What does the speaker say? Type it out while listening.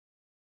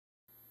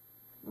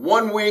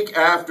1 week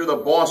after the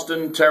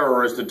Boston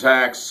terrorist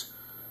attacks,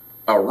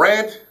 a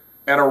rant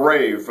and a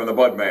rave from the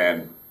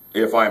Budman,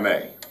 if I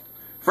may.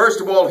 First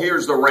of all,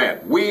 here's the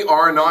rant. We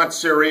are not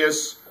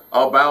serious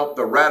about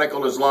the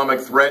radical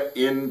Islamic threat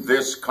in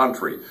this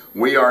country.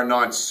 We are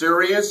not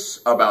serious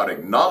about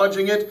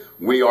acknowledging it.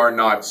 We are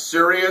not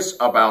serious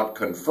about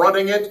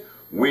confronting it.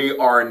 We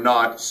are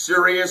not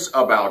serious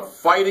about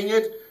fighting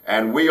it.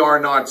 And we are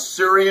not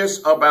serious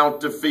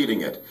about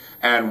defeating it.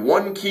 And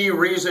one key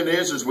reason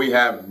is we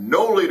have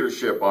no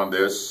leadership on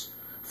this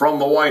from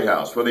the White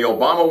House, from the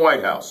Obama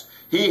White House.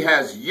 He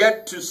has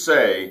yet to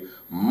say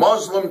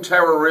Muslim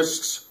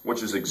terrorists,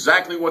 which is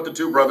exactly what the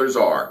two brothers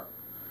are.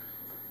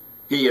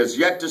 He has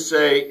yet to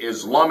say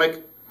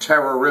Islamic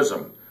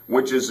terrorism,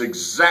 which is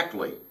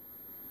exactly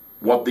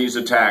what these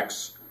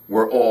attacks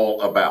were all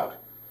about.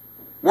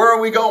 Where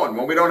are we going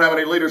when we don't have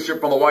any leadership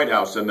from the White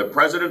House and the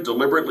president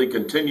deliberately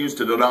continues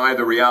to deny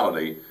the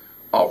reality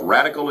of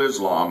radical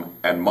Islam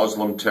and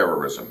Muslim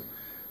terrorism?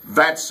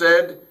 That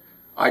said,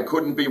 I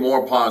couldn't be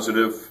more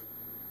positive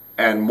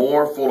and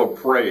more full of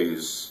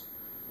praise,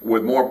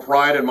 with more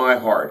pride in my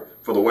heart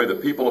for the way the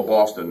people of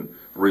Boston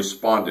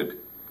responded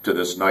to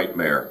this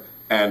nightmare.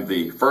 And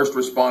the first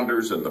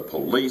responders and the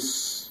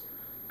police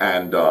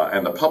and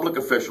the public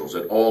officials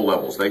at all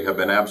levels, they have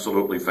been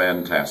absolutely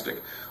fantastic.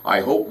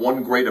 I hope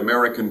one great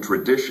American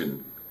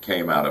tradition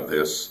came out of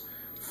this.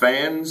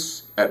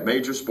 Fans at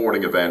major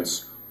sporting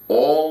events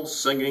all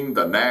singing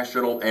the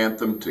national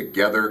anthem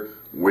together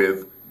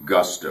with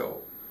gusto.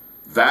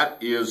 That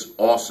is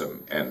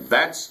awesome, and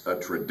that's a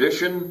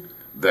tradition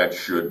that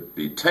should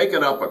be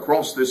taken up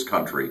across this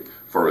country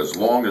for as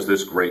long as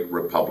this great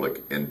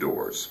republic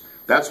endures.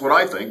 That's what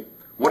I think.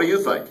 What do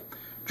you think?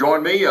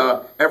 Join me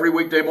every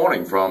weekday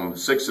morning from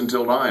 6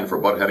 until 9 for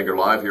Bud Hedinger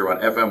Live here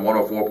on FM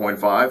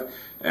 104.5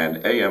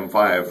 and AM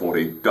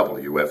 540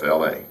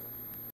 WFLA.